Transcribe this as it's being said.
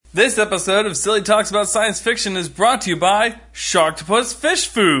This episode of Silly Talks About Science Fiction is brought to you by Sharktopus Fish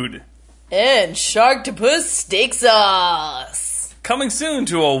Food. And Sharktopus Steak Sauce. Coming soon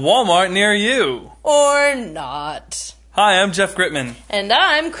to a Walmart near you. Or not. Hi, I'm Jeff Gritman. And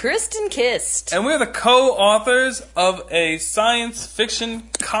I'm Kristen Kist. And we're the co-authors of a science fiction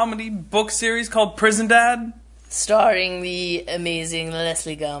comedy book series called Prison Dad. Starring the amazing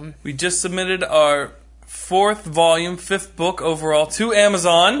Leslie Gum. We just submitted our 4th volume, 5th book overall to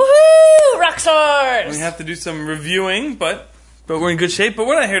Amazon. Woohoo! Rock stars! We have to do some reviewing, but we're in good shape. But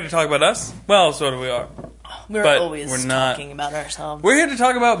we're not here to talk about us. Well, sort of we are. We're but always we're not talking about ourselves. We're here to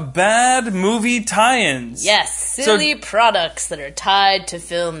talk about bad movie tie-ins. Yes, silly products that are tied to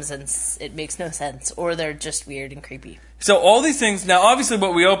films and it makes no sense. Or they're just weird and creepy. So all these things... Now, obviously,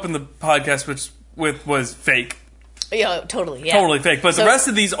 what we opened the podcast with was fake. Yeah, totally. Yeah. Totally fake. But the rest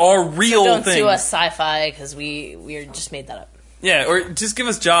of these are real don't things. Sue us sci-fi because we just made that up. Yeah, or just give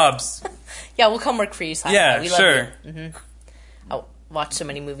us jobs. Yeah, we'll come work for you, sci-fi. Yeah, we sure. Love you. Mm-hmm. I'll watch so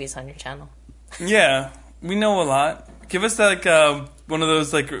many movies on your channel. Yeah, we know a lot. Give us one of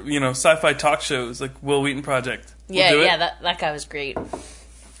those sci-fi talk shows like Will Wheaton Project. We'll do it. That guy was great. All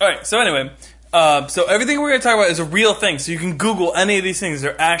right. So anyway. So everything we're going to talk about is a real thing. So you can Google any of these things.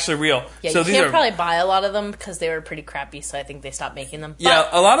 They're actually real. Yeah, so you can't probably buy a lot of them because they were pretty crappy, so I think they stopped making them. Yeah,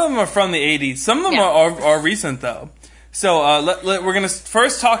 a lot of them are from the 80s. Some of them are recent, though. So we're going to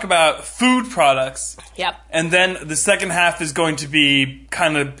first talk about food products. Yep. And then the second half is going to be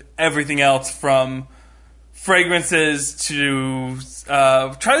kind of everything else from fragrances to...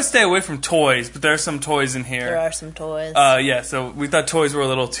 try to stay away from toys, but there are some toys in here. There are some toys. Yeah, so we thought toys were a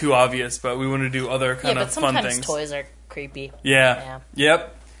little too obvious, but we want to do other kind of fun things. Yeah, but sometimes toys are creepy. Yeah.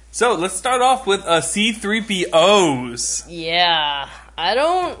 Yep. So let's start off with C-3POs. Yeah. I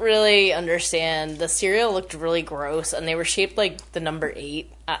don't really understand. The cereal looked really gross, and they were shaped like the number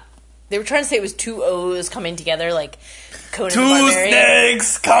 8. They were trying to say it was 2 O's coming together, like Conan the Barbarian. 2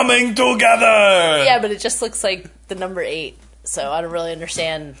 snakes coming together! Yeah, but it just looks like the number 8. So I don't really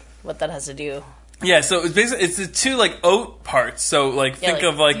understand what that has to do. Yeah, so it's basically the 2 oat parts. So think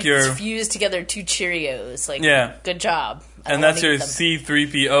of your fused together 2 Cheerios. Good job. And that's your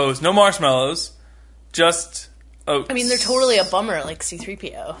C-3POs. No marshmallows, just oats. I mean, they're totally a bummer like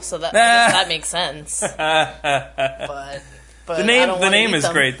C-3PO. So that makes sense. But the name is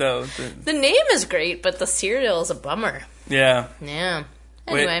great though. The name is great, but the cereal is a bummer. Yeah. Yeah.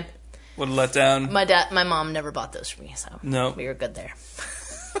 Anyway. What a letdown. My mom never bought those for me, so no. We were good there.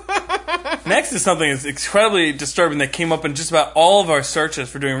 Next is something that's incredibly disturbing that came up in just about all of our searches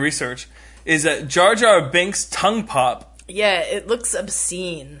for doing research, is that Jar Jar Binks' tongue pop. Yeah, it looks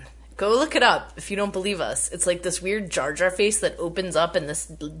obscene. Go look it up if you don't believe us. It's like this weird Jar Jar face that opens up and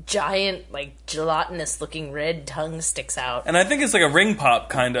this giant, gelatinous-looking red tongue sticks out. And I think it's like a ring pop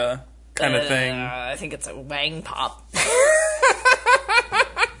kind of thing. I think it's a wang pop.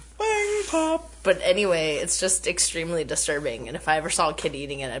 Wang pop. But anyway, it's just extremely disturbing. And if I ever saw a kid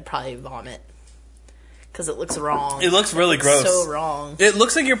eating it, I'd probably vomit. Because it looks wrong. It looks really gross. So wrong. It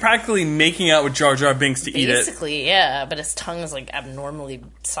looks like you're practically making out with Jar Jar Binks to eat it. Basically, yeah. But his tongue is abnormally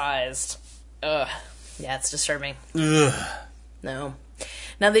sized. Ugh. Yeah, it's disturbing. Ugh. No.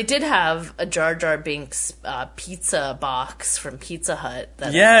 Now, they did have a Jar Jar Binks pizza box from Pizza Hut.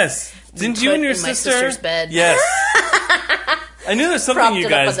 Yes. Didn't you and your sister? My sister's bed. Yes. I knew there's something you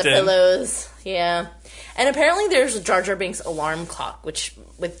guys did. did. The pillows. Yeah. And apparently there's a Jar Jar Binks alarm clock, which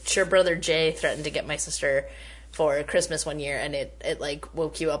your brother Jay threatened to get my sister for Christmas one year, and it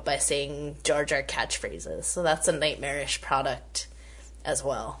woke you up by saying Jar Jar catchphrases. So that's a nightmarish product as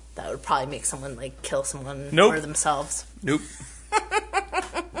well. That would probably make someone kill someone or themselves. Nope.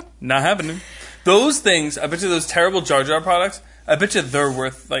 Not happening. Those things, I bet you those terrible Jar Jar products, I bet you they're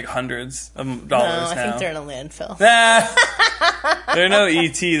worth hundreds of dollars now. I think they're in a landfill. They're no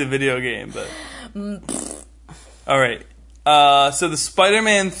E.T. the video game, but... Alright. So the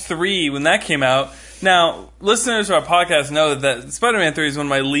Spider-Man 3, when that came out... Now, listeners to our podcast know that Spider-Man 3 is one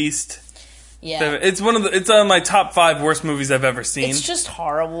of my least... Yeah. It's on my top 5 worst movies I've ever seen. It's just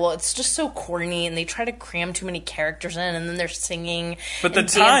horrible. It's just so corny, and they try to cram too many characters in, and then they're singing. But the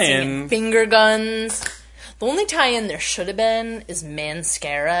tie-in, finger guns. The only tie-in there should have been is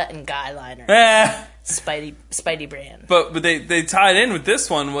mascara and guy liner. Spidey brand. But they tied in with this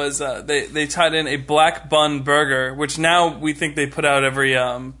one was they tied in a black bun burger, which now we think they put out every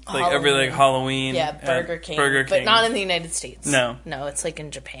Halloween. Yeah, Burger King. But not in the United States. No, it's like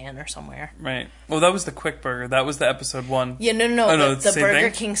in Japan or somewhere. Right. Well, that was the quick burger. That was the episode 1. Yeah, no. Oh, no, the Burger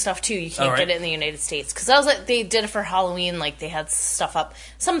thing? King stuff too. You can't get it in the United States because I was like, they did it for Halloween. Like they had stuff up.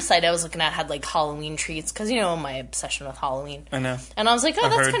 Some site I was looking at had like Halloween treats because my obsession with Halloween. I know. And I was like,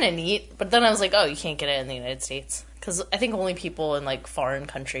 that's kind of neat. But then I was like, oh, you can't get it in the United States because I think only people in like foreign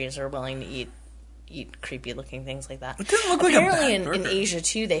countries are willing to eat creepy looking things like that. It doesn't look Apparently like a bad burger. in Asia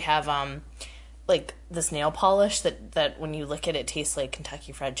too, they have like this nail polish that when you lick it, it tastes like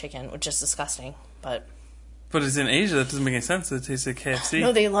Kentucky Fried Chicken, which is disgusting. But it's in Asia. That doesn't make any sense. It tastes like KFC.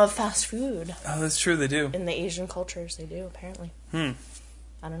 No, they love fast food. Oh, that's true. They do. In the Asian cultures, they do, apparently. I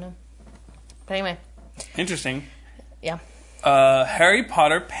don't know. But anyway. Interesting. Yeah. Harry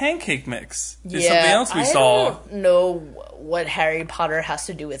Potter pancake mix is something else we saw. I don't know what Harry Potter has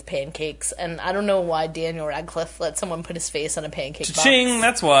to do with pancakes, and I don't know why Daniel Radcliffe let someone put his face on a pancake box. Cha-ching!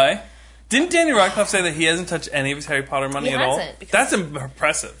 That's why. Didn't Daniel Radcliffe say that he hasn't touched any of his Harry Potter money at all? That's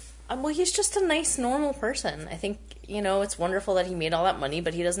impressive. Well, he's just a nice, normal person. I think, it's wonderful that he made all that money,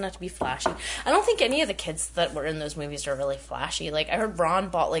 but he doesn't have to be flashy. I don't think any of the kids that were in those movies are really flashy. Like, I heard Ron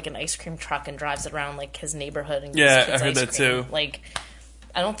bought, like, an ice cream truck and drives it around, like, his neighborhood and gives kids I heard that too. Like,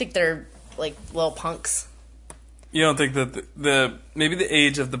 I don't think they're, like, little punks. You don't think that maybe the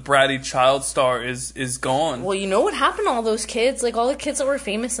age of the bratty child star is gone? Well, you know what happened to all those kids? Like, all the kids that were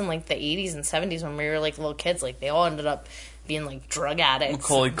famous in, like, the 80s and 70s when we were, like, little kids, like, they all ended up being, like, drug addicts.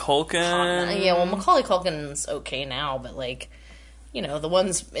 Macaulay Culkin. Yeah, well, Macaulay Culkin's okay now, but, like, the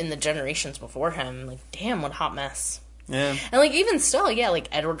ones in the generations before him, like, damn, what a hot mess. Yeah. And, like, even still, yeah, like,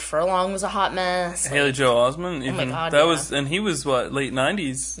 Edward Furlong was a hot mess. Haley Joel Osment. Even, oh, my God, that was, and he was, late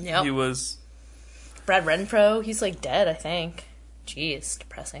 90s? Yep. He was... Brad Renfro, he's, like, dead, I think. Jeez,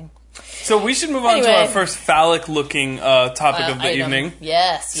 depressing. So we should move on to our first phallic-looking topic of the evening.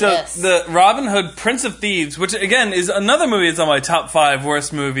 Yes, so the Robin Hood, Prince of Thieves, which, again, is another movie that's on my top 5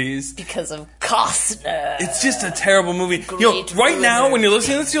 worst movies. Because of Costner. It's just a terrible movie. Right now, when you're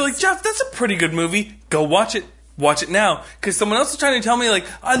listening to this, you're like, Jeff, that's a pretty good movie. Go watch it. Watch it now. Because someone else is trying to tell me, like,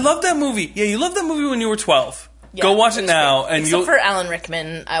 I love that movie. Yeah, you loved that movie when you were 12. Yeah, go watch it now. And except for Alan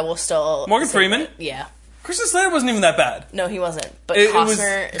Rickman, I will still... Morgan Freeman? Yeah. Christian Slater wasn't even that bad. No, he wasn't. But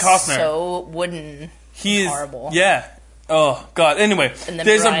Costner is so wooden. He is horrible. Yeah. Oh God. Anyway,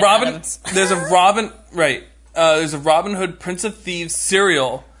 there's a Robin Hood Prince of Thieves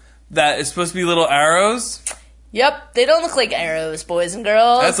cereal that is supposed to be little arrows. Yep, they don't look like arrows, boys and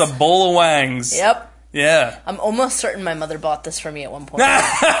girls. That's a bowl of wangs. Yep. Yeah. I'm almost certain my mother bought this for me at one point.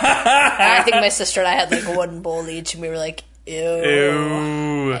 I think my sister and I had like a wooden bowl each, and we were like, ew.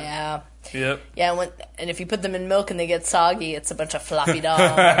 Ew. Yeah. Yep. Yeah, and if you put them in milk and they get soggy, it's a bunch of floppy dogs.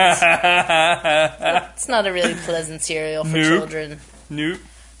 It's not a really pleasant cereal for children. Nope.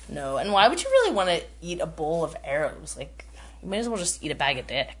 No, and why would you really want to eat a bowl of arrows? Like, you might as well just eat a bag of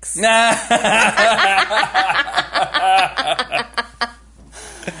dicks.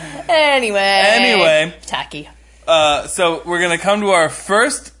 Anyway. Tacky. So we're going to come to our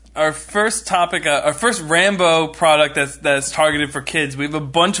first topic, our first Rambo product that's targeted for kids. We have a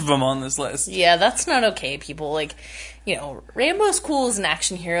bunch of them on this list. Yeah, that's not okay, people. Like, Rambo's cool as an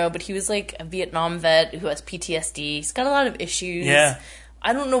action hero, but he was like a Vietnam vet who has PTSD. He's got a lot of issues. Yeah.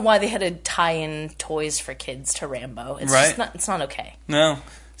 I don't know why they had to tie in toys for kids to Rambo. It's right. Just not. It's not okay. No.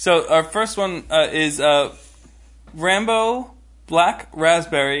 So our first one is Rambo Black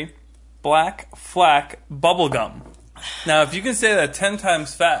Raspberry Black Flack Bubblegum. Now, if you can say that 10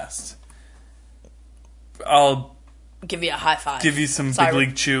 times fast, I'll give you a high five. Give you some big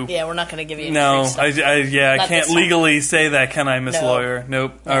league chew. Yeah, we're not going to give you any No, free stuff. I can't legally say that, can I, Miss Lawyer?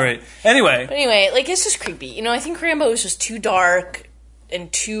 Nope. No. All right. Anyway, like, it's just creepy. I think Rambo is just too dark and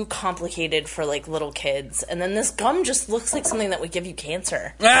too complicated for, like, little kids. And then this gum just looks like something that would give you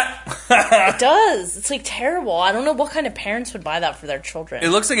cancer. It does. It's, like, terrible. I don't know what kind of parents would buy that for their children. It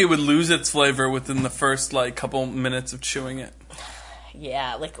looks like it would lose its flavor within the first, like, couple minutes of chewing it.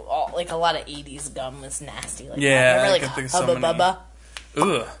 Yeah, like a lot of 80s gum was nasty. Like yeah, that. Remember, I can think of so many. Bubba.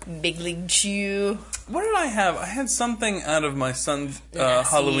 Ugh. Big League Chew. What did I have? I had something out of my son's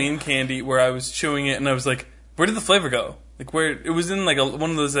Halloween candy where I was chewing it and I was like, where did the flavor go? Like, where it was in, like, one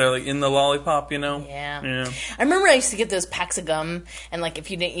of those that are, like, in the lollipop, Yeah. I remember I used to get those packs of gum, and, like,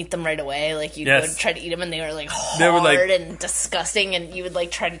 if you didn't eat them right away, like, you'd go try to eat them, and they were, like, hard and disgusting, and you would, like,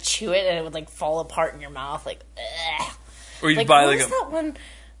 try to chew it, and it would, like, fall apart in your mouth, like, ugh. Or you'd buy, like, what was that one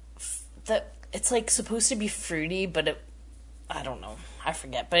that, it's, like, supposed to be fruity, but I don't know. I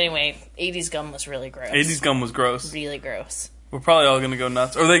forget. But anyway, 80s gum was really gross. 80s gum was gross. Really gross. We're probably all gonna go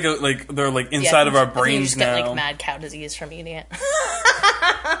nuts, or they're inside of our brains now. You just get mad cow disease from eating it.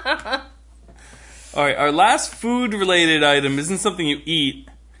 All right, our last food-related item isn't something you eat.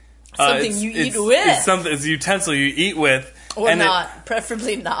 Something you eat with. It's a utensil you eat with, or not.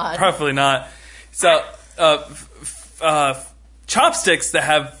 Preferably not. Preferably not. So, chopsticks that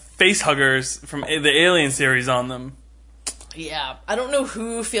have face huggers from the Alien series on them. Yeah, I don't know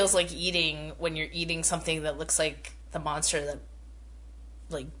who feels like eating when you're eating something that looks like the monster that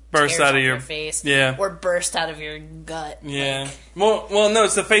burst out of your face, or burst out of your gut. Yeah. Well, no,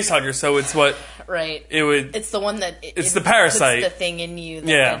 it's the face hugger, so it's what. Right. It's the one that it's the parasite, puts the thing in you that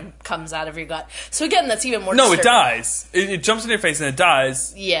then comes out of your gut. So again, that's even more. No, it dies. It jumps in your face and it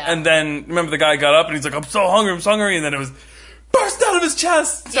dies. Yeah. And then remember the guy got up and he's like, "I'm so hungry," and then it was burst out of his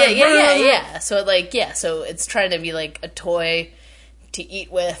chest. Yeah. So so it's trying to be like a toy to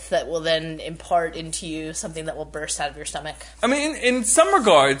eat with that will then impart into you something that will burst out of your stomach. I mean, in some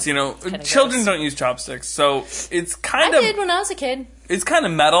regards, children don't use chopsticks, so it's kind of... I did when I was a kid. It's kind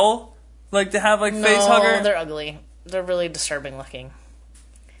of metal, to have, face hugger. No, they're ugly. They're really disturbing looking.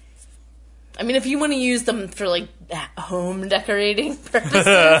 I mean, if you want to use them for, home decorating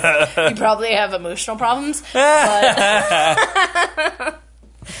purposes, you probably have emotional problems. But,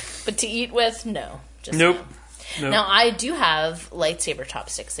 but to eat with, no. Nope. No. Nope. Now, I do have lightsaber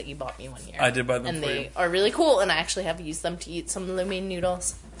chopsticks that you bought me one year. I did buy them and they are really cool, and I actually have used them to eat some lo mein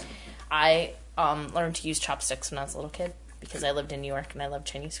noodles. I learned to use chopsticks when I was a little kid because I lived in New York and I loved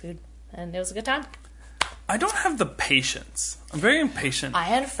Chinese food, and it was a good time. I don't have the patience. I'm very impatient. I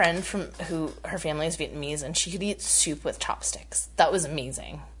had a friend who her family is Vietnamese, and she could eat soup with chopsticks. That was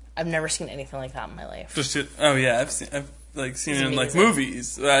amazing. I've never seen anything like that in my life. I've seen it in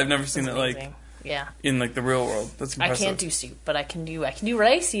movies. I've never seen it yeah. in the real world. That's impressive. I can't do soup, but I can do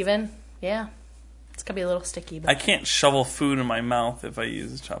rice even. Yeah. It's gonna be a little sticky, but I can't shovel food in my mouth if I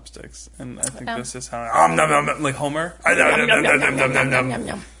use chopsticks. And I think that's just how like Homer.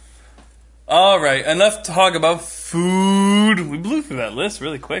 All right, enough talk about food. We blew through that list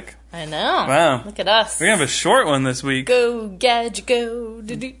really quick. I know. Wow. Look at us. We're gonna have a short one this week. Go, Gadget, go.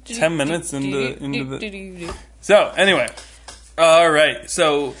 10 minutes into the... So, anyway. All right,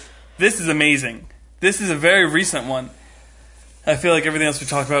 so... This is amazing. This is a very recent one. I feel like everything else we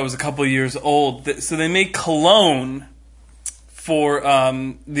talked about was a couple years old. So they made cologne for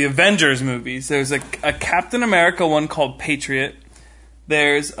the Avengers movies. There's a Captain America one called Patriot.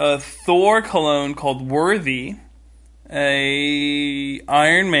 There's a Thor cologne called Worthy. A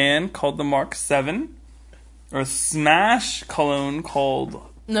Iron Man called the Mark 7. Or a Smash cologne called...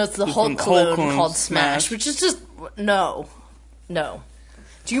 No, it's the Hulk cologne called Smash, which is just... No.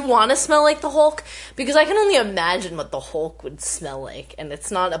 Do you want to smell like the Hulk? Because I can only imagine what the Hulk would smell like, and it's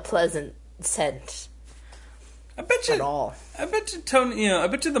not a pleasant scent. I bet you. At all. I bet you, Tony. I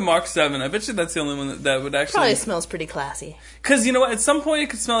bet you the Mark 7. I bet you that's the only one that would actually. Probably smells pretty classy. Because you know what? At some point, it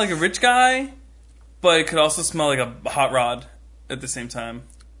could smell like a rich guy, but it could also smell like a hot rod at the same time.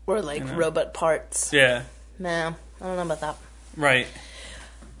 Or robot parts. Yeah. Nah, I don't know about that. Right.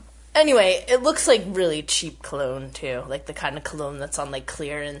 Anyway, it looks like really cheap cologne, too. Like the kind of cologne that's on,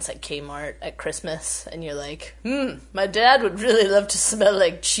 clearance at Kmart at Christmas. And you're like, my dad would really love to smell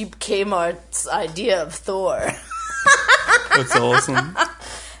like cheap Kmart's idea of Thor. That's awesome.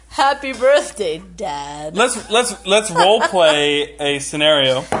 Happy birthday, Dad. Let's role play a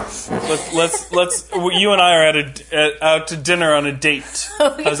scenario. Let's you and I are out to dinner on a date.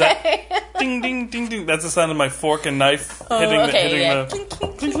 Okay. How's that? Ding ding ding ding. That's the sound of my fork and knife hitting the clink,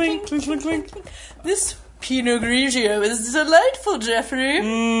 clink, clink clink clink clink clink. This Pinot Grigio is delightful, Jeffrey.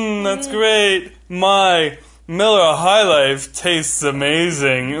 That's great. My Miller High Life tastes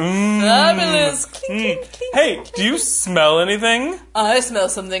amazing. Fabulous. Clink, clink, clink. Hey, do you smell anything? I smell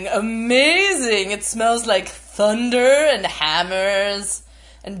something amazing. It smells like thunder and hammers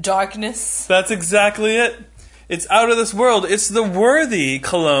and darkness. That's exactly it. It's out of this world. It's the Worthy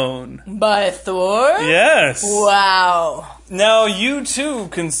cologne. By Thor? Yes. Wow. Now you too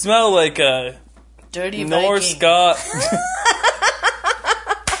can smell like a dirty Norse Viking. god.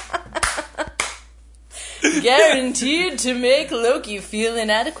 Guaranteed to make Loki feel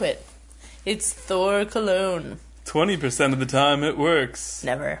inadequate. It's Thor cologne. 20% of the time it works.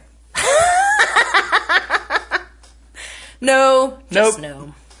 Never. No. Just nope.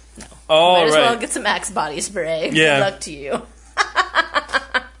 No. All Might as right. well get some Axe body spray. Yeah. Good luck to you.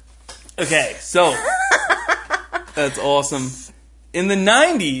 Okay, so that's awesome. In the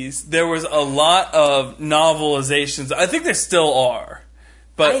 90s, there was a lot of novelizations. I think there still are.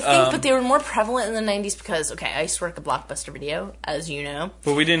 But I think, but they were more prevalent in the 90s because, okay, I used to work at Blockbuster Video, as you know.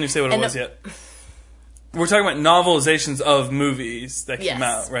 But we didn't even say what it was yet. We're talking about novelizations of movies that came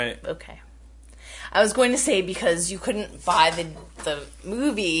out, right? Okay. I was going to say because you couldn't buy the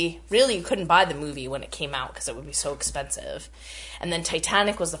movie. Really, you couldn't buy the movie when it came out because it would be so expensive. And then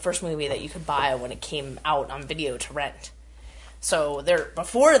Titanic was the first movie that you could buy when it came out on video to rent. So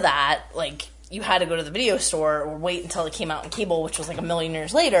before that, like, you had to go to the video store or wait until it came out on cable, which was like a million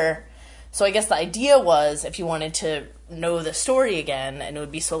years later. So I guess the idea was if you wanted to know the story again, and it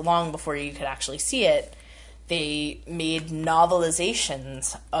would be so long before you could actually see it, they made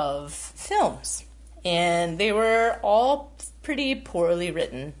novelizations of films. And they were all pretty poorly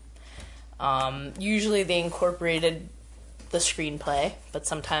written. Usually they incorporated the screenplay, but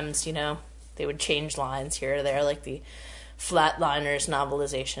sometimes, they would change lines here or there, like the Flatliners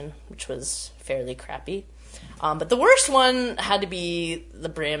novelization, which was fairly crappy. But the worst one had to be the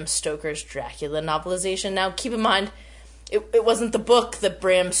Bram Stoker's Dracula novelization. Now, keep in mind, it wasn't the book that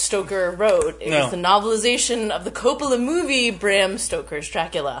Bram Stoker wrote. It was the novelization of the Coppola movie, Bram Stoker's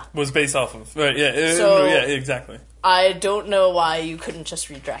Dracula. Was based off of. Right, yeah. Yeah, exactly. I don't know why you couldn't just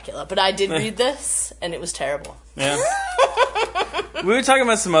read Dracula, but I did read this, and it was terrible. Yeah. We were talking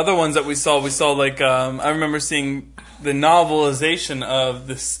about some other ones that we saw. We saw, like, I remember seeing the novelization of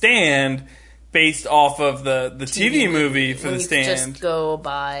The Stand based off of the TV movie for The Stand. You could just go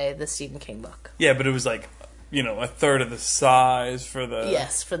by the Stephen King book. Yeah, but it was like, a third of the size for the...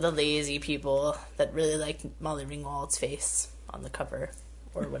 Yes, for the lazy people that really like Molly Ringwald's face on the cover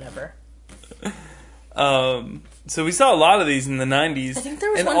or whatever. So we saw a lot of these in the 90s. I think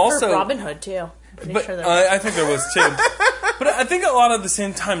there was one for Robin Hood, too. I think there was, too. But I think a lot at the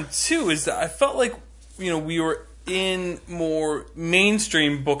same time, too, is that I felt like, we were in more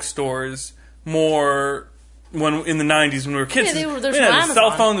mainstream bookstores more in the 90s when we were kids. Yeah, there's no Amazon.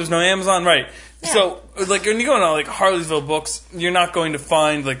 Cell phone, there's no Amazon, right. Yeah. So, like, when you go into, like, Harleysville Books, you're not going to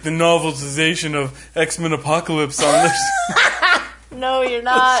find, like, the novelization of X-Men Apocalypse on this. No, you're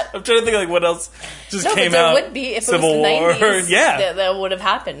not. I'm trying to think, like, what else just came out. No, but there would be if Civil it was the 90s. Yeah. That would have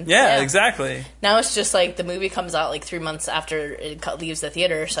happened. Yeah, exactly. Now it's just, like, the movie comes out, like, 3 months after it leaves the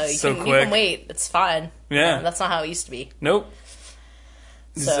theater, so you quick. can wait. It's fine. Yeah. That's not how it used to be. Nope.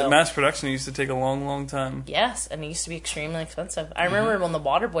 So, mass production used to take a long, long time. Yes, and it used to be extremely expensive. I remember when The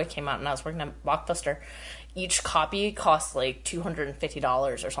Waterboy came out and I was working at Blockbuster, each copy cost like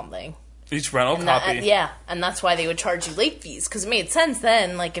 $250 or something. Each rental copy? And that's why they would charge you late fees, because it made sense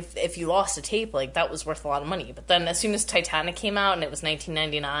then, like, if you lost a tape, like, that was worth a lot of money. But then as soon as Titanic came out and it was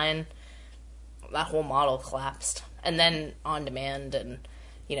 1999, that whole model collapsed. And then on demand and,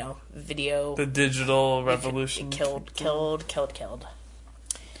 video. The digital revolution. It killed.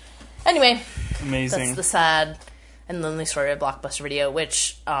 Anyway, amazing. That's the sad and lonely story of Blockbuster Video,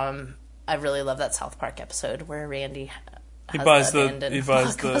 which I really love that South Park episode where Randy buys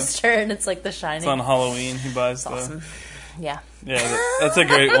Blockbuster and it's like The Shining. It's on Halloween. He buys awesome. Yeah. Yeah, that's a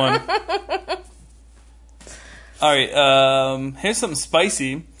great one. All right, here's something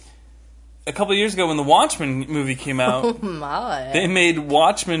spicy. A couple of years ago when the Watchmen movie came out, oh my. They made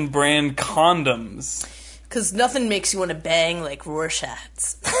Watchmen brand condoms. Because nothing makes you want to bang like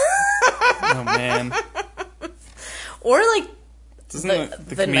Rorschach's. Oh, man. Or, like,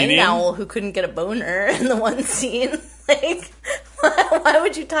 the night owl who couldn't get a boner in the one scene. Like, why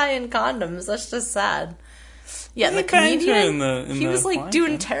would you tie in condoms? That's just sad. Yeah, and the comedian, he was, like,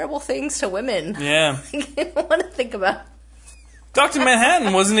 doing terrible things to women. Yeah. I don't want to think about. Dr.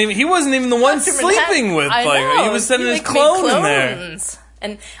 Manhattan wasn't even the one sleeping with. I know. He was sending his clone in there.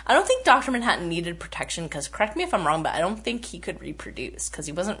 And I don't think Dr. Manhattan needed protection because, correct me if I'm wrong, but I don't think he could reproduce because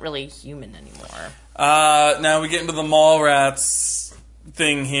he wasn't really human anymore. Now we get into the Mallrats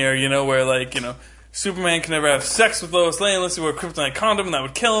thing here, where, Superman can never have sex with Lois Lane unless he wore a kryptonite condom and that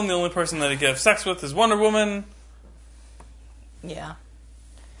would kill him. The only person that he could have sex with is Wonder Woman. Yeah.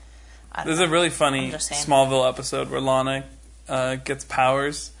 There's a really funny Smallville episode where Lana gets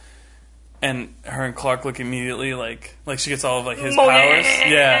powers. And her and Clark look immediately like she gets all of his powers.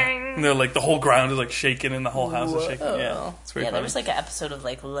 Yeah. And they're the whole ground is shaking and the whole house is shaking. Yeah. It's very funny. There was an episode of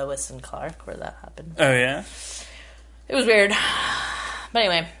Lois and Clark where that happened. Oh yeah? It was weird. But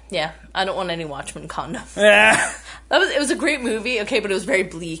anyway, yeah. I don't want any Watchmen condoms. Yeah. It was a great movie, okay, but it was very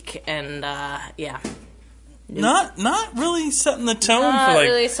bleak and yeah. Not really setting the tone Not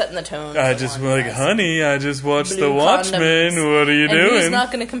really setting the tone. I just honey, I just watched The Watchmen. What are you doing? Who's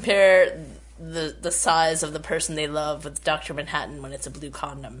not going to compare the size of the person they love with Dr. Manhattan when it's a blue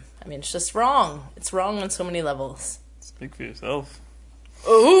condom? I mean, it's just wrong. It's wrong on so many levels. Speak for yourself.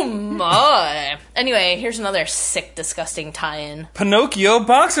 Oh my. Anyway, here's another sick, disgusting tie-in. Pinocchio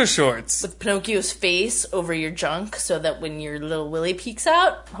boxer shorts. With Pinocchio's face over your junk so that when your little willy peeks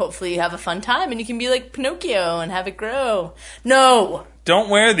out, hopefully you have a fun time and you can be like Pinocchio and have it grow. No! Don't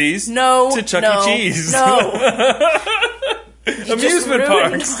wear these to Chuck E. Cheese. No. Amusement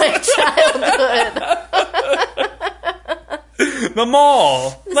parks. My childhood. The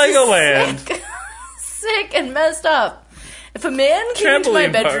mall. Legoland. Sick and messed up. If a man came into my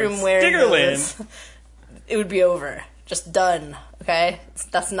bedroom wearing those, it would be over. Just done. Okay?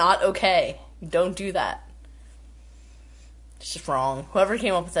 That's not okay. Don't do that. It's just wrong. Whoever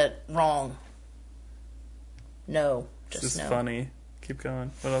came up with it, wrong. No. Just this is no. funny. Keep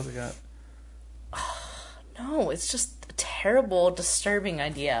going. What else I got? No, it's just a terrible, disturbing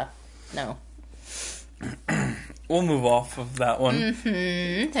idea. No. We'll move off of that one.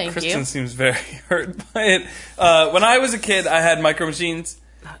 Mm-hmm. Thank Kristen you. seems very hurt by it. When I was a kid, I had micro machines.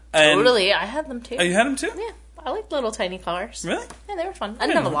 Totally, I had them too. Oh, you had them too? Yeah, I liked little tiny cars. Really? Yeah, they were fun. I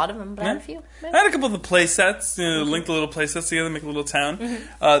didn't have a lot of them, but I had a few. Yeah. I had a couple of the play sets, link the little play sets together, make a little town.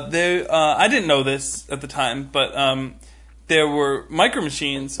 Mm-hmm. I didn't know this at the time, but there were micro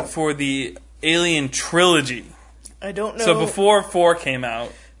machines for the Alien trilogy. I don't know. So before 4 came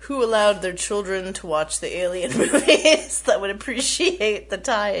out. Who allowed their children to watch the Alien movies that would appreciate the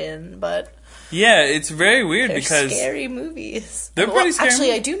tie-in, but... Yeah, it's very weird they're because... scary movies. They're pretty scary.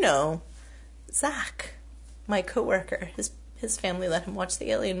 Actually, I do know. Zach, my coworker, his family let him watch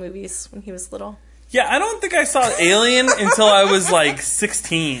the Alien movies when he was little. Yeah, I don't think I saw Alien until I was like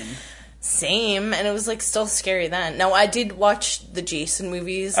 16. Same, and it was like still scary then. Now, I did watch the Jason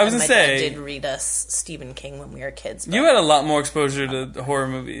movies. I was gonna say, my dad did read us Stephen King when we were kids. You had a lot more exposure to horror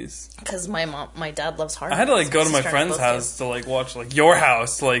movies because my dad loves horror. I had to like go to my friend's house to like watch like your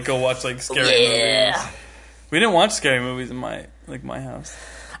house to like go watch like scary movies. We didn't watch scary movies in my house.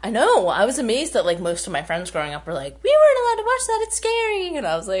 I know. I was amazed that like most of my friends growing up were like, "We weren't allowed to watch that. It's scary." And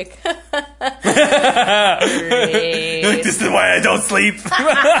I was like, "Great." This is why I don't sleep.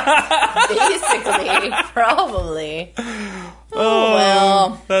 Basically, probably. Oh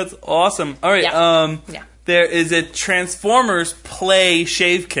well, that's awesome. All right. Yeah. There is a Transformers play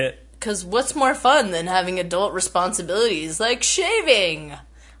shave kit. Because what's more fun than having adult responsibilities like shaving?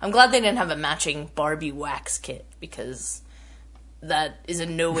 I'm glad they didn't have a matching Barbie wax kit because that is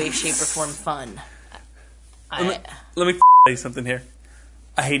in no way, shape, or form fun. Let me tell you something here.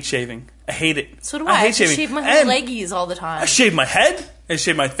 I hate shaving. I hate it. So do I. I hate shaving. Shave my whole leggies all the time. I shave my head. I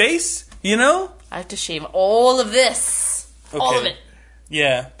shave my face. You know? I have to shave all of this. Okay. All of it.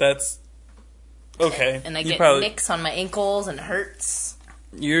 Yeah, that's... Okay. And I get nicks on my ankles and it hurts.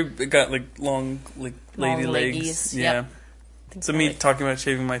 You got like long lady legs. Yeah. Yep. So me talking about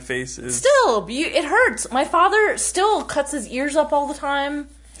shaving my face is... Still, it hurts. My father still cuts his ears up all the time.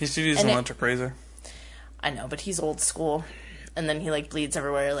 He should use an electric razor. I know, but he's old school. And then he like bleeds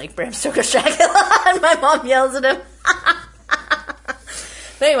everywhere like Bram Stoker's Dracula. And my mom yells at him.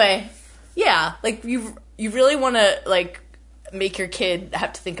 But anyway, yeah, like you really want to like make your kid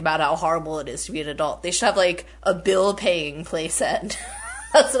have to think about how horrible it is to be an adult. They should have like a bill-paying playset.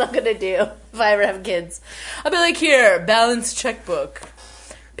 That's what I'm going to do if I ever have kids. I'll be like, here, balance checkbook.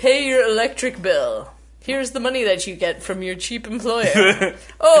 Pay your electric bill. Here's the money that you get from your cheap employer.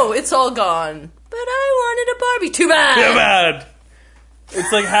 Oh, it's all gone. But I wanted a Barbie. Too bad. Too bad.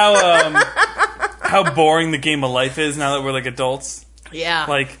 It's like how boring the game of life is now that we're like adults. Yeah.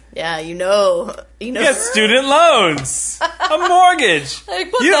 Like. Yeah, you know. You get student loans. A mortgage.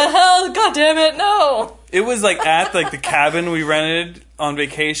 Like, what the hell? God damn it, no. It was like at like the cabin we rented on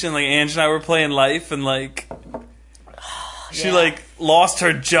vacation. Like Ange and I were playing life, and like she like lost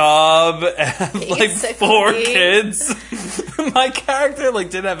her job and like 4 kids. My character like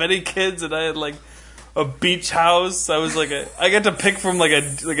didn't have any kids, and I had like a beach house. I was like I get to pick from like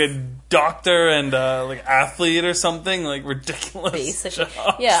a doctor and like athlete or something like ridiculous. Basically,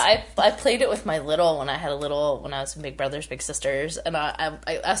 yeah. I played it with my little when I was in Big Brothers Big Sisters, and I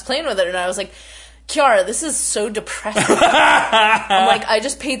was playing with it, and I was like, Kiara, this is so depressing. I'm like, I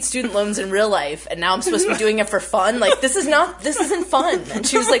just paid student loans in real life, and now I'm supposed to be doing it for fun. Like, this isn't fun. And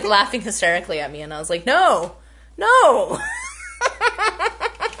she was like laughing hysterically at me, and I was like, no.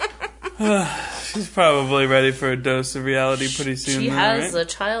 She's probably ready for a dose of reality pretty soon. She has a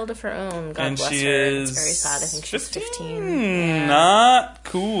child of her own. God bless her. It's very sad. I think she's 15. Yeah. Not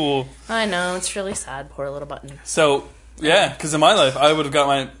cool. I know. It's really sad. Poor little button. So, yeah, because in my life, I would have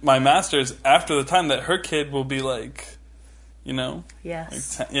got my master's after the time that her kid will be like, you know?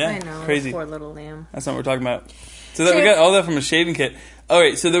 Yes. Like I know. Crazy. Poor little lamb. That's not what we're talking about. So that we got all that from a shaving kit. All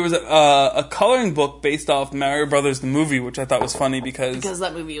right, so there was a coloring book based off Mario Brothers the movie, which I thought was funny because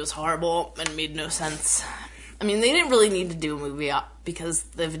that movie was horrible and made no sense. I mean, they didn't really need to do a movie because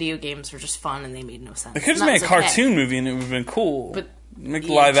the video games were just fun and they made no sense. They could have made a cartoon movie and it would have been cool. But make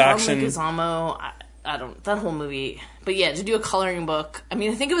live action. Leguizamo, I don't, that whole movie. But yeah, to do a coloring book, I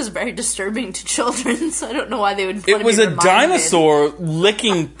mean, I think it was very disturbing to children, so I don't know why they would put it was a dinosaur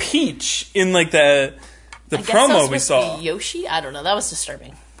licking Peach in like the promo we saw. Yoshi? I don't know. That was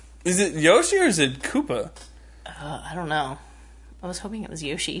disturbing. Is it Yoshi or is it Koopa? I don't know. I was hoping it was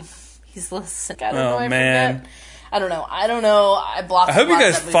Yoshi. He's sick. I don't know. Man. I don't know. I blocked. I hope you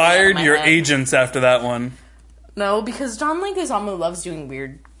guys fired your agents after that one. No, because John Leguizamo loves doing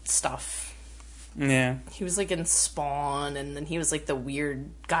weird stuff. Yeah. He was like in Spawn, and then he was like the weird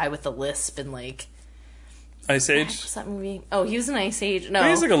guy with the lisp in like Ice Age? What's that movie? Oh, he was in Ice Age. No.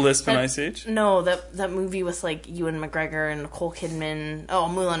 He's like a lisp in Ice Age. No, that movie with like Ewan McGregor and Nicole Kidman. Oh,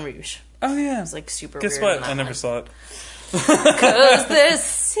 Moulin Rouge. Oh, yeah. It was like super Guess weird. what? I never saw it. Because they're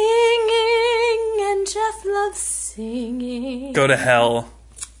singing and Jeff loves singing. Go to hell.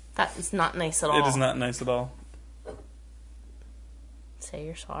 That is not nice at all. It is not nice at all. Say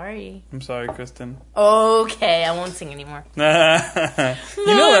you're sorry. I'm sorry, Kristen. Okay, I won't sing anymore. You know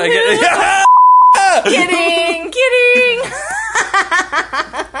what I get? Kidding.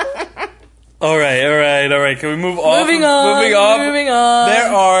 All right. Can we move on? Moving on.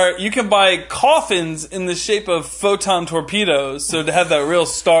 You can buy coffins in the shape of photon torpedoes, so to have that real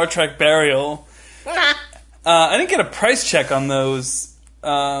Star Trek burial. I didn't get a price check on those.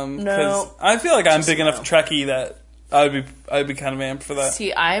 No. I feel like I'm big enough Trekkie that I'd be kind of amped for that.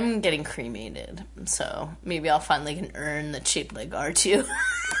 See, I'm getting cremated, so maybe I'll find like an urn that's shaped like R2.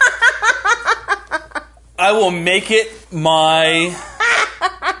 I will make it my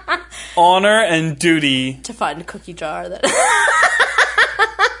honor and duty to find a cookie jar that.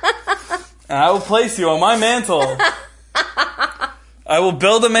 And I will place you on my mantle. I will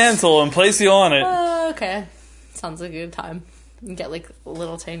build a mantle and place you on it. Okay, sounds like a good time. You get like a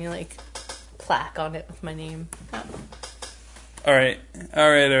little tiny like plaque on it with my name. Oh. All right.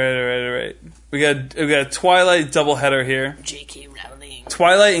 We got a Twilight doubleheader here. J.K. Rowling.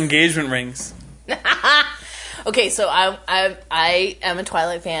 Twilight engagement rings. Okay, so I am a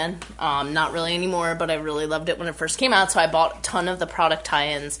Twilight fan. Not really anymore, but I really loved it when it first came out, so I bought a ton of the product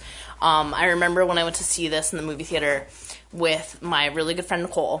tie-ins. I remember when I went to see this in the movie theater with my really good friend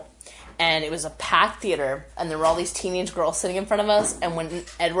Nicole, and it was a packed theater, and there were all these teenage girls sitting in front of us, and when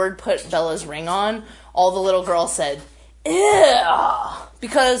Edward put Bella's ring on, all the little girls said, "Ew,"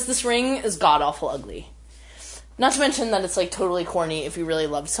 because this ring is god-awful ugly. Not to mention that it's, like, totally corny if you really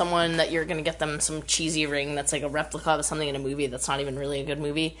loved someone, that you're gonna get them some cheesy ring that's, like, a replica of something in a movie that's not even really a good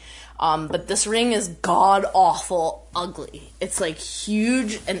movie. But this ring is god-awful ugly. It's, like,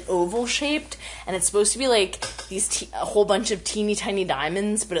 huge and oval-shaped, and it's supposed to be, like, a whole bunch of teeny tiny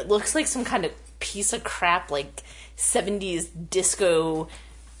diamonds, but it looks like some kind of piece of crap, like, 70s disco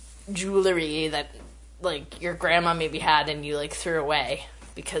jewelry that, like, your grandma maybe had and you, like, threw away.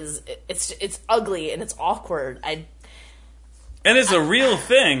 Because it's ugly and it's awkward. And it's a real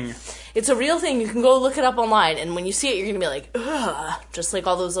thing. It's a real thing. You can go look it up online, and when you see it, you're going to be like, ugh, just like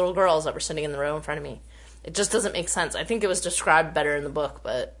all those little girls that were sitting in the row in front of me. It just doesn't make sense. I think it was described better in the book,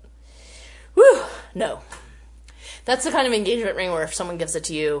 but no. That's the kind of engagement ring where if someone gives it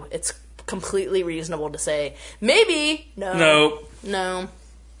to you, it's completely reasonable to say, maybe, no.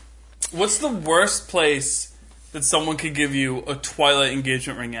 What's the worst place that someone could give you a Twilight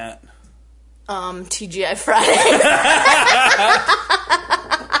engagement ring at? TGI Friday.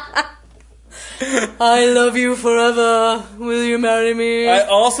 I love you forever. Will you marry me? I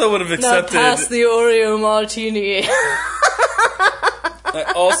also would have accepted... Now pass the Oreo martini.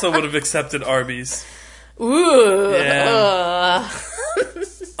 I also would have accepted Arby's. Ooh. Yeah.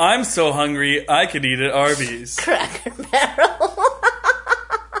 I'm so hungry, I could eat at Arby's. Cracker Barrel.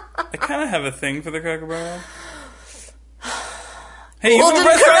 I kind of have a thing for the Cracker Barrel. Hey, Golden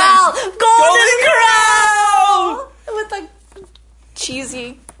Corral! Golden Corral! With like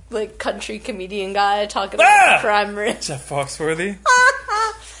cheesy, like country comedian guy talking about crime rich. Jeff Foxworthy.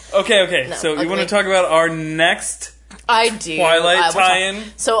 Okay. No, so you want to talk about our next Twilight tie-in?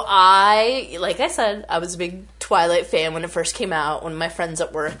 So like I said, I was a big Twilight fan when it first came out. When my friends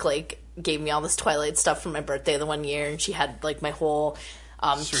at work like gave me all this Twilight stuff for my birthday the one year, and she had like my whole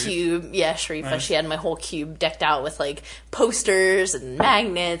cube. Yeah, Sharifa. Nice. She had my whole cube decked out with like posters and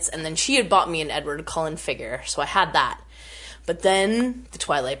magnets, and then she had bought me an Edward Cullen figure, so I had that. But then the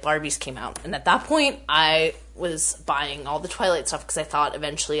Twilight Barbies came out, and at that point I was buying all the Twilight stuff because I thought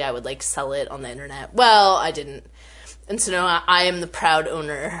eventually I would like sell it on the internet. Well, I didn't. And so now I am the proud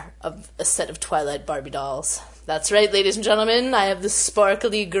owner of a set of Twilight Barbie dolls. That's right, ladies and gentlemen. I have the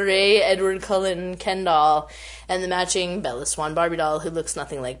sparkly gray Edward Cullen Ken doll and the matching Bella Swan Barbie doll, who looks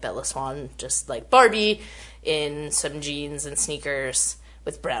nothing like Bella Swan, just like Barbie, in some jeans and sneakers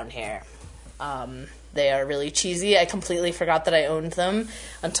with brown hair. They are really cheesy. I completely forgot that I owned them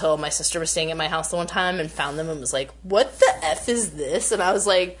until my sister was staying at my house the one time and found them and was like, what the F is this? And I was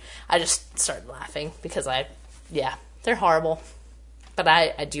like, I just started laughing because they're horrible. But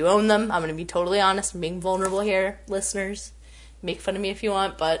I do own them. I'm going to be totally honest. I'm being vulnerable here, listeners. Make fun of me if you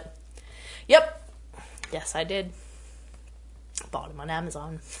want, but yep. Yes, I did. Bought them on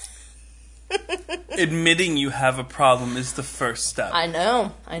Amazon. Admitting you have a problem is the first step. I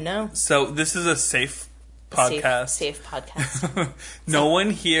know. So this is a safe podcast. Safe podcast. No one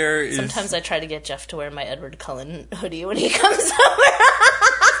here is... Sometimes I try to get Jeff to wear my Edward Cullen hoodie when he comes over.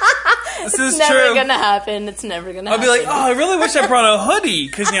 This is never true. Gonna happen. It's never gonna happen. I'll be like, I really wish I brought a hoodie.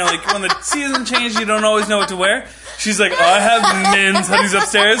 Because, like, when the season changes, you don't always know what to wear. She's like, I have men's hoodies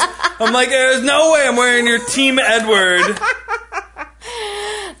upstairs. I'm like, there's no way I'm wearing your Team Edward.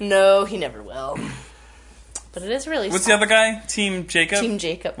 No, he never will. But it is really What's soft. the other guy? Team Jacob? Team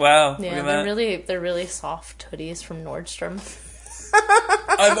Jacob. Wow. Yeah, they're really soft hoodies from Nordstrom.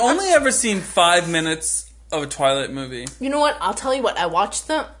 I've only ever seen 5 minutes of a Twilight movie. You know what? I'll tell you what. I watched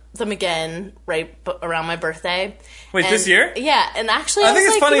them again right around my birthday. Wait, this year? Yeah, and actually I think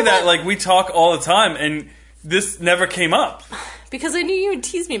it's funny that like we talk all the time and this never came up. Because I knew you would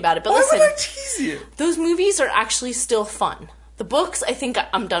tease me about it. But Why listen, would I tease you? Those movies are actually still fun. The books, I think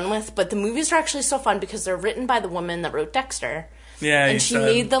I'm done with, but the movies are actually still fun because they're written by the woman that wrote Dexter. Yeah, and she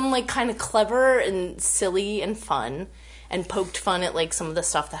made them like kind of clever and silly and fun, and poked fun at like some of the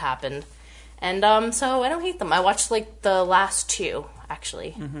stuff that happened. And so I don't hate them. I watched like the last 2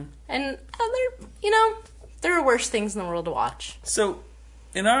 actually, and there are worse things in the world to watch. So,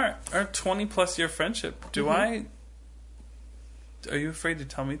 in our 20+ year friendship, are you afraid to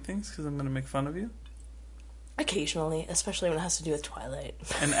tell me things because I'm going to make fun of you? Occasionally, especially when it has to do with Twilight.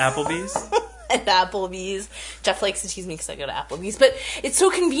 And Applebee's? And Applebee's. Jeff likes to tease me because I go to Applebee's. But it's so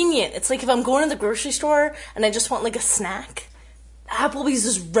convenient. It's like if I'm going to the grocery store and I just want like a snack, Applebee's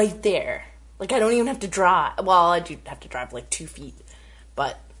is right there. Like I don't even have to drive. Well, I do have to drive like 2 feet.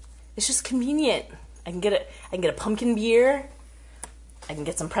 But it's just convenient. I can get a pumpkin beer. I can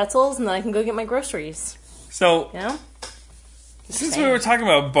get some pretzels and then I can go get my groceries. So, you know? Since we were talking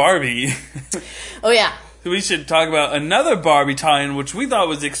about Barbie... Oh, yeah. We should talk about another Barbie tie-in, which we thought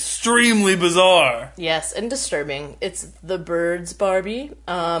was extremely bizarre. Yes, and disturbing. It's The Birds Barbie.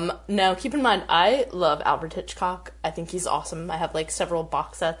 Now, keep in mind, I love Alfred Hitchcock. I think he's awesome. I have, like, several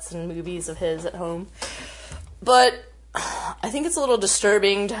box sets and movies of his at home. But I think it's a little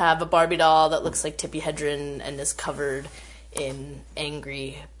disturbing to have a Barbie doll that looks like Tippi Hedren and is covered in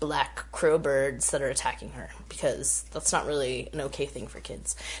angry black crow birds that are attacking her, because that's not really an okay thing for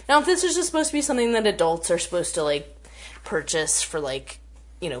kids. Now, if this is just supposed to be something that adults are supposed to, like, purchase for, like,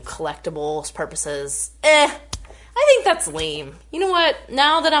 collectibles purposes, I think that's lame. You know what?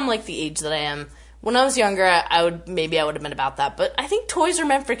 Now that I'm, like, the age that I am, when I was younger, I would have been about that, but I think toys are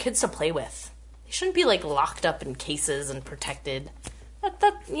meant for kids to play with. They shouldn't be, like, locked up in cases and protected.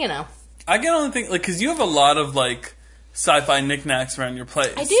 I can only think, like, because you have a lot of, like, sci-fi knickknacks around your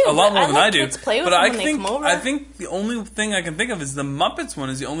place. I do. A lot more than I do. Kids play with them when they come over. I think the only thing I can think of is the Muppets one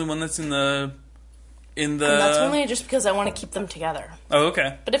is the only one that's in the... And that's only just because I want to keep them together. Oh,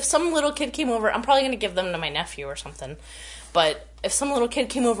 okay. But if some little kid came over, I'm probably going to give them to my nephew or something. But if some little kid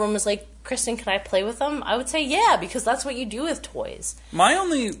came over and was like, Kristen, can I play with them? I would say yeah, because that's what you do with toys. My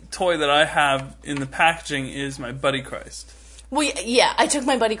only toy that I have in the packaging is my Buddy Christ. Well, yeah, I took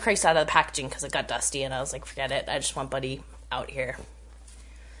my Buddy Christ out of the packaging because it got dusty, and I was like, forget it. I just want Buddy out here.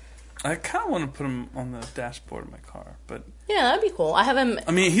 I kind of want to put him on the dashboard of my car, but... Yeah, that'd be cool. I have him...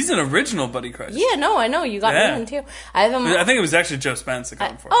 I mean, he's an original Buddy Christ. Yeah, no, I know. You got me one, too. I have him... I think it was actually Joe Spence that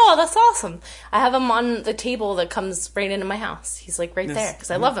got him for us. Oh, that's awesome. I have him on the table that comes right into my house. He's, like, right there, because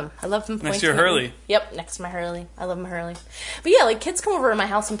I love him. I love him. Next to your Hurley. Yep, next to my Hurley. I love my Hurley. But yeah, like, kids come over to my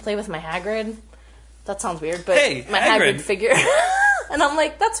house and play with my Hagrid. That sounds weird, but hey, my Hagrid figure... And I'm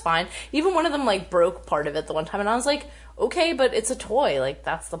like, that's fine. Even one of them, like, broke part of it the one time, and I was like, okay, but it's a toy. Like,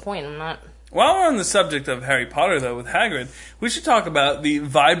 that's the point. I'm not... While we're on the subject of Harry Potter, though, with Hagrid, we should talk about the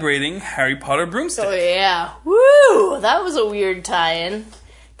vibrating Harry Potter broomstick. Oh, yeah. Woo! That was a weird tie-in.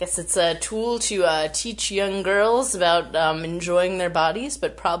 Guess it's a tool to teach young girls about enjoying their bodies,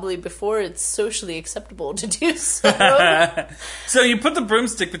 but probably before it's socially acceptable to do so. So you put the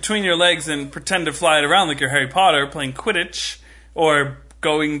broomstick between your legs and pretend to fly it around like you're Harry Potter, playing Quidditch, or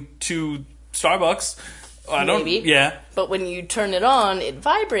going to Starbucks, I don't. Maybe. Yeah. But when you turn it on, it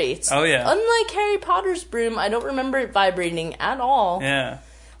vibrates. Oh, yeah. Unlike Harry Potter's broom, I don't remember it vibrating at all. Yeah.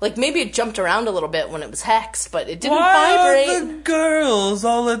 Like, maybe it jumped around a little bit when it was hexed, but it didn't Why vibrate. are the girls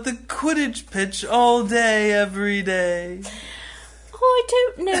all at the Quidditch pitch all day, every day? Oh,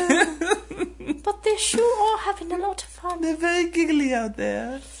 I don't know. But they're sure all having a lot of fun. They're very giggly out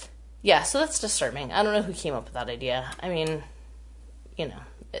there. Yeah, so that's disturbing. I don't know who came up with that idea. I mean, you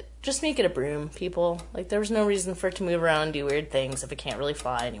know, just make it a broom, people. Like, there was no reason for it to move around and do weird things if it can't really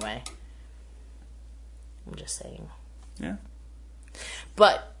fly anyway. I'm just saying. Yeah.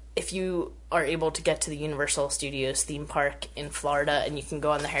 But if you are able to get to the Universal Studios theme park in Florida and you can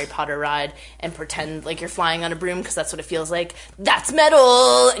go on the Harry Potter ride and pretend like you're flying on a broom because that's what it feels like, that's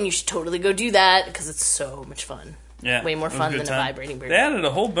metal! And you should totally go do that because it's so much fun. Yeah. Way more fun than a vibrating broom. They added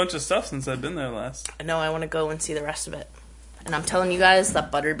a whole bunch of stuff since I've been there last. I know, I want to go and see the rest of it. And I'm telling you guys,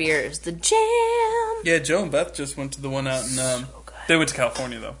 that butterbeer is the jam! Yeah, Joe and Beth just went to the one out in... So good. They went to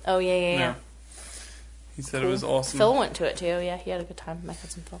California, though. Oh, yeah. He said it was awesome. Phil went to it, too. Yeah, he had a good time. My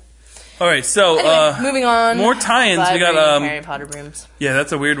cousin Phil. All right, so... Anyway, moving on. More tie-ins. We got... Harry Potter brooms. Yeah,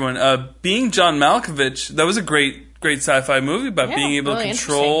 that's a weird one. Being John Malkovich, that was a great sci-fi movie about being able to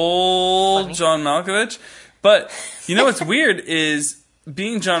control John Malkovich. But, you know what's weird is...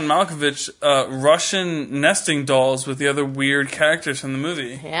 Being John Malkovich, Russian nesting dolls with the other weird characters from the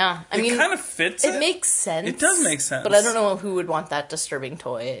movie. Yeah. I mean, it kind of fits it. It makes sense. It does make sense. But I don't know who would want that disturbing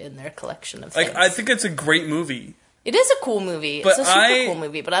toy in their collection of things. Like, I think it's a great movie. It is a cool movie. It's a super cool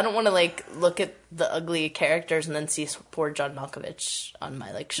movie, but I don't want to, like, look at the ugly characters and then see poor John Malkovich on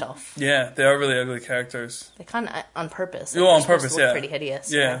my, like, shelf. Yeah, they are really ugly characters. They kind of, on purpose. Well, on purpose, yeah. Pretty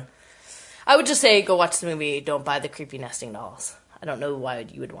hideous. Yeah. I would just say, go watch the movie, don't buy the creepy nesting dolls. I don't know why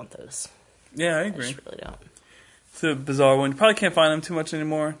you would want those. Yeah, I agree. I just really don't. It's a bizarre one. You probably can't find them too much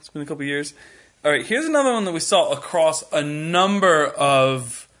anymore. It's been a couple years. All right, here's another one that we saw across a number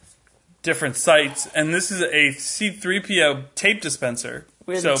of different sites, and this is a C-3PO tape dispenser.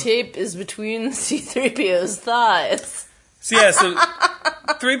 Where the tape is between C-3PO's thighs. So yeah, so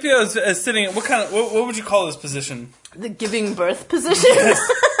 3PO is sitting at what would you call this position? The giving birth position.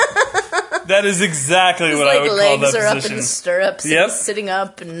 That is exactly what I would call that position. His legs are up in the stirrups. Yep. And he's sitting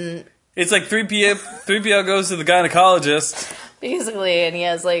up and... It's like 3PO goes to the gynecologist. Basically, and he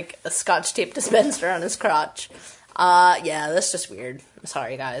has like a Scotch tape dispenser on his crotch. Yeah, that's just weird. I'm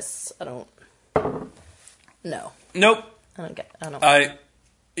sorry, guys. I don't... No. Nope. I don't get...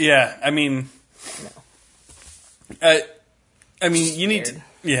 Yeah, I mean... No. I mean, you need to...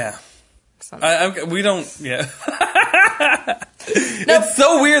 Yeah. We don't... Yeah. Nope. It's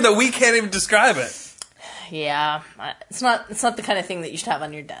so weird that we can't even describe it. Yeah. It's not the kind of thing that you should have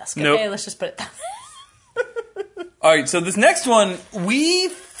on your desk. Okay, nope. Let's just put it down. Alright, so this next one we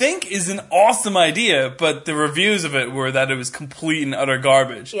think is an awesome idea, but the reviews of it were that it was complete and utter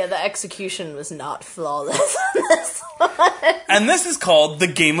garbage. Yeah, the execution was not flawless on this one. And this is called The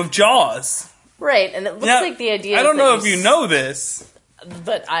Game of Jaws. Right, and it looks like the idea I don't know if you know this.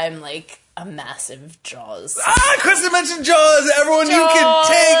 But I'm like a massive Jaws. Kristen mentioned Jaws. Everyone, Jaws! You can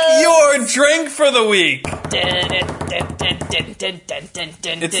take your drink for the week.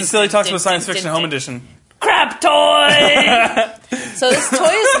 It's the Silly Talks About Science Fiction Home Edition. Crap toy! So this toy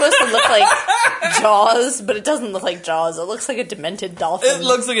is supposed to look like Jaws, but it doesn't look like Jaws. It looks like a demented dolphin. It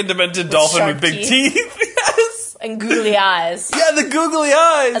looks like a demented dolphin with big teeth. Yes. And googly eyes. Yeah, the googly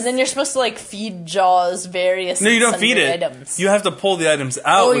eyes. And then you're supposed to like feed Jaws various. No, you don't feed it. Items. You have to pull the items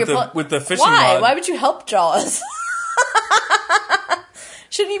out with the fishing rod. Why would you help Jaws?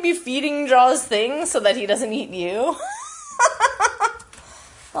 Shouldn't you be feeding Jaws things so that he doesn't eat you?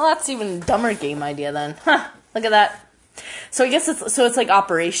 Well, that's even a dumber game idea then. Huh, look at that. So I guess it's like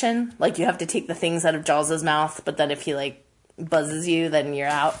Operation. Like you have to take the things out of Jaws' mouth, but then if he like buzzes you, then you're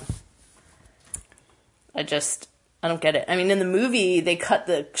out. I don't get it. I mean, in the movie, they cut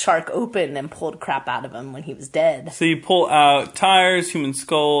the shark open and pulled crap out of him when he was dead. So you pull out tires, human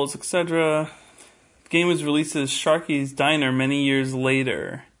skulls, etc. The game was released as Sharky's Diner many years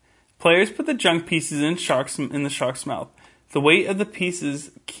later. Players put the junk pieces in the shark's mouth. The weight of the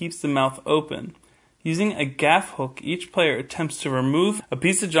pieces keeps the mouth open. Using a gaff hook, each player attempts to remove a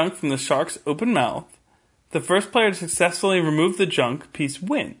piece of junk from the shark's open mouth. The first player to successfully remove the junk piece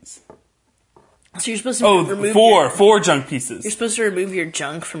wins. So you're supposed to remove four junk pieces. You're supposed to remove your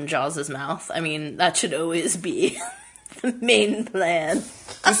junk from Jaws' mouth. I mean, that should always be the main plan.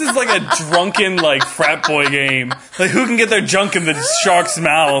 This is like a drunken, like, frat boy game. Like, who can get their junk in the shark's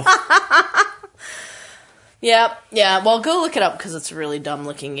mouth? Yeah. Well, go look it up because it's a really dumb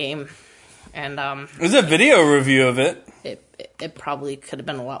looking game. And there's a video review of it. It probably could have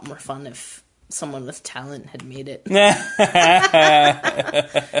been a lot more fun if someone with talent had made it.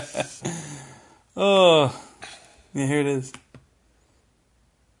 Oh, yeah, here it is.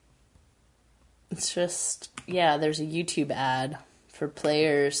 It's just, yeah, there's a YouTube ad for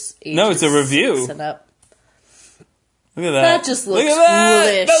players. No, it's a review. Set up. Look at that. That just looks Look at that.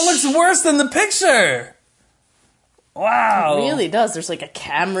 foolish. That looks worse than the picture. Wow. It really does. There's like a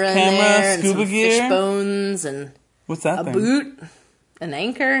camera in there, scuba and some gear, fish bones, and what's that? a thing? boot, an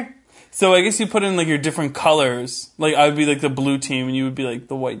anchor. So I guess you put in like your different colors. Like I would be like the blue team, and you would be like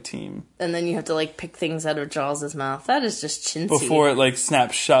the white team. And then you have to like pick things out of Jaws' mouth. That is just chintzy. Before it like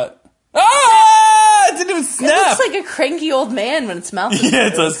snaps shut. Ah! It didn't even snap. It looks like a cranky old man when its mouth is Yeah,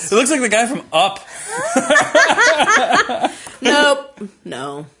 it does. It looks like the guy from Up. Nope.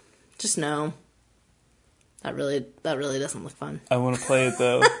 No. Just no. That really doesn't look fun. I want to play it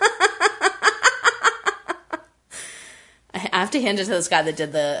though. I have to hand it to this guy that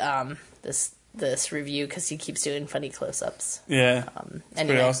did the this review because he keeps doing funny close-ups. Yeah.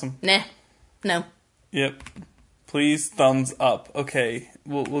 Anyway. Pretty awesome. Nah. No. Yep. Please thumbs up. Okay,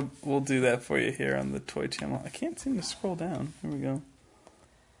 we'll do that for you here on the Toy Channel. I can't seem to scroll down. Here we go.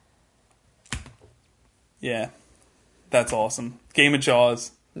 Yeah, that's awesome. Game of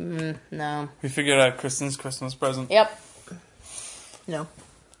Jaws. No. We figured out Kristen's Christmas present. Yep. No.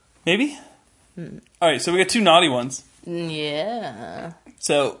 Maybe. All right, so we got two naughty ones. Yeah.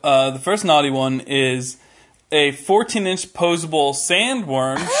 So the first naughty one is a 14-inch posable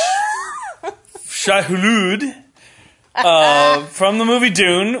sandworm, Shahulud. From the movie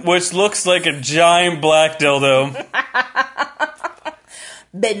Dune, which looks like a giant black dildo.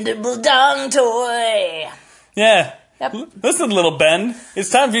 Bendable dong toy. Yeah. Yep. Listen, little Ben. It's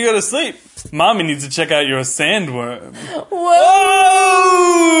time for you to go to sleep. Mommy needs to check out your sandworm. Whoa!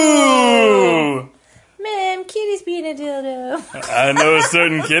 Ma'am, Kitty's being a dildo. I know a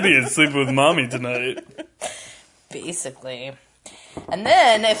certain kitty is sleeping with Mommy tonight. Basically. And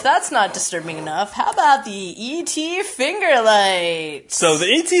then, if that's not disturbing enough, how about the E.T. finger light? So the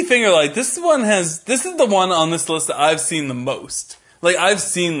E.T. finger light, this is the one on this list that I've seen the most. Like, I've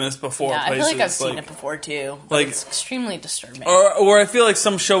seen this before. Yeah, places. I feel like I've seen it before too. But like, it's extremely disturbing. Or I feel like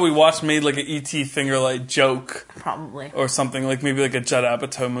some show we watched made like an E.T. finger light joke. Probably. Or something, like maybe like a Judd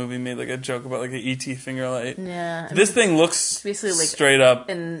Apatow movie made like a joke about like an E.T. finger light. Yeah. This thing looks basically like straight up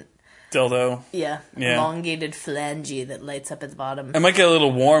an dildo. Yeah, elongated phalange that lights up at the bottom. It might get a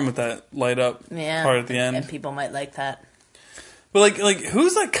little warm with that light up part at the end. And people might like that. But like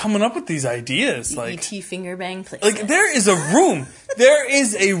who's like coming up with these ideas? Like E.T. finger bang place. Like there is a room.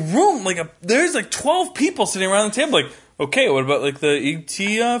 There's like 12 people sitting around the table. Like, okay, what about like the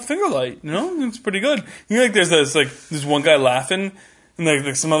E.T. Finger light? You know, it's pretty good. You know, like there's one guy laughing, and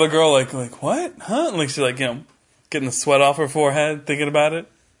like some other girl like what? Huh? And like she's like getting the sweat off her forehead, thinking about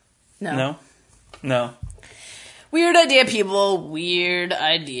it. No. Weird idea, people. Weird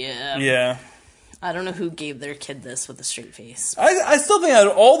idea. Yeah. I don't know who gave their kid this with a straight face. I still think out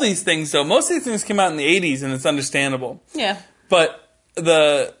of all these things, though, most of these things came out in the 80s, and it's understandable. Yeah. But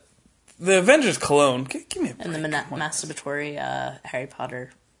the Avengers cologne, give me a break. And the masturbatory Harry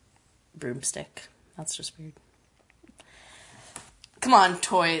Potter broomstick. That's just weird. Come on,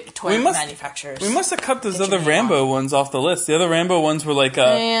 toy manufacturers. We must have cut those other Rambo ones off the list. The other Rambo ones were like the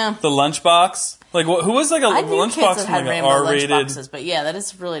lunchbox. Like who was like a lunchbox that from had like an Rambo R-rated? lunchboxes, but yeah, that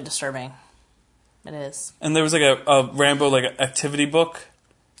is really disturbing. It is. And there was like a Rambo like activity book.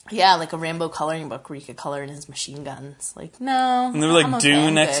 Yeah, like a Rambo coloring book where you could color in his machine guns. Like, no. And there were like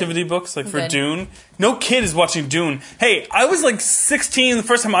Dune activity books, like for Dune. No kid is watching Dune. Hey, I was like 16 the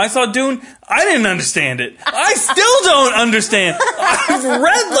first time I saw Dune. I didn't understand it. I still don't understand. I've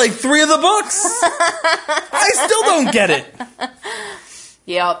read like 3 of the books. I still don't get it.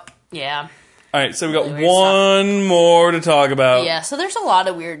 Yep. Yeah. All right, so we got one more to talk about. Yeah, so there's a lot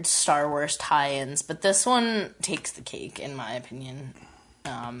of weird Star Wars tie-ins, but this one takes the cake, in my opinion.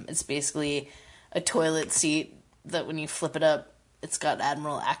 It's basically a toilet seat that when you flip it up, it's got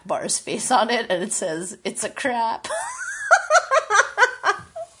Admiral Akbar's face on it, and it says, "It's a crap."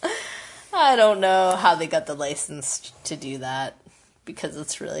 I don't know how they got the license to do that, because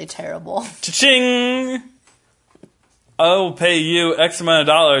it's really terrible. Cha-ching! I will pay you X amount of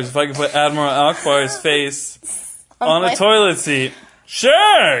dollars if I can put Admiral Akbar's face on a toilet seat.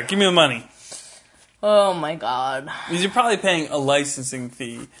 Sure! Give me the money. Oh my god. Because you're probably paying a licensing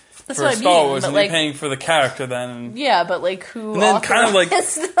fee That's for Star Wars, and you're paying for the character then. And, yeah, but like who and then kind of like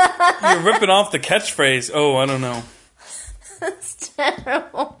that? You're ripping off the catchphrase. Oh, I don't know. That's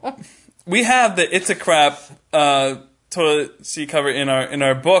terrible. We have the It's a Crap toilet seat cover in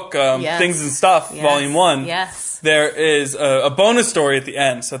our book, Things and Stuff, Volume 1. Yes. There is a bonus story at the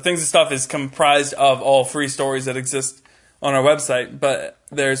end. So Things and Stuff is comprised of all free stories that exist on our website, but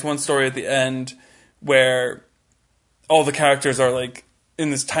there's one story at the end where all the characters are like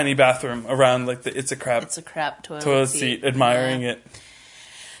in this tiny bathroom around like the It's a Crap toilet seat admiring it.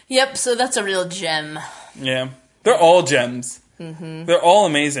 Yep, so that's a real gem. Yeah. They're all gems. Mm-hmm. They're all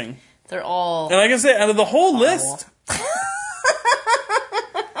amazing. They're all... And like I say, out of the whole list...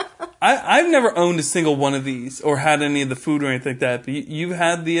 I've never owned a single one of these or had any of the food or anything like that, but you've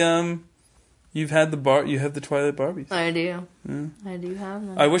had the... You have the Twilight Barbies. I do. Yeah. I do have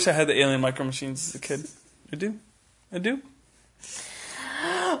them. I wish I had the Alien Micro Machines as a kid. I do.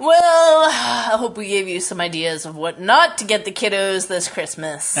 Well, I hope we gave you some ideas of what not to get the kiddos this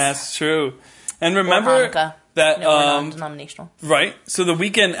Christmas. That's true. And remember that... No, we're non-denominational. Right. So the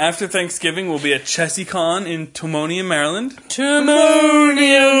weekend after Thanksgiving will be at ChessieCon in Timonium, Maryland. Timonium!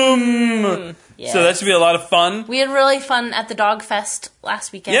 Yes. So that should be a lot of fun. We had really fun at the Dog Fest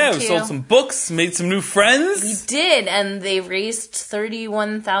last weekend, too. We sold some books, made some new friends. We did, and they raised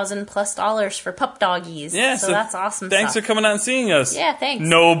 $31,000+ for pup doggies. Yeah, so that's awesome thanks for coming out and seeing us. Yeah, thanks.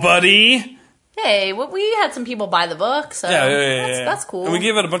 Nobody. Hey, we had some people buy the book, so that's cool. And we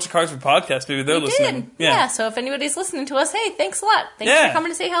gave out a bunch of cards for podcasts. Maybe they're listening. Yeah, so if anybody's listening to us, hey, thanks a lot. Thanks for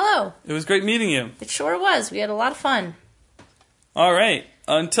coming to say hello. It was great meeting you. It sure was. We had a lot of fun. All right.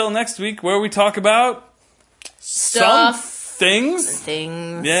 Until next week, where we talk about things.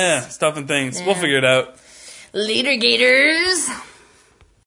 Things. Yeah, stuff and things. Yeah. We'll figure it out. Later, Gators.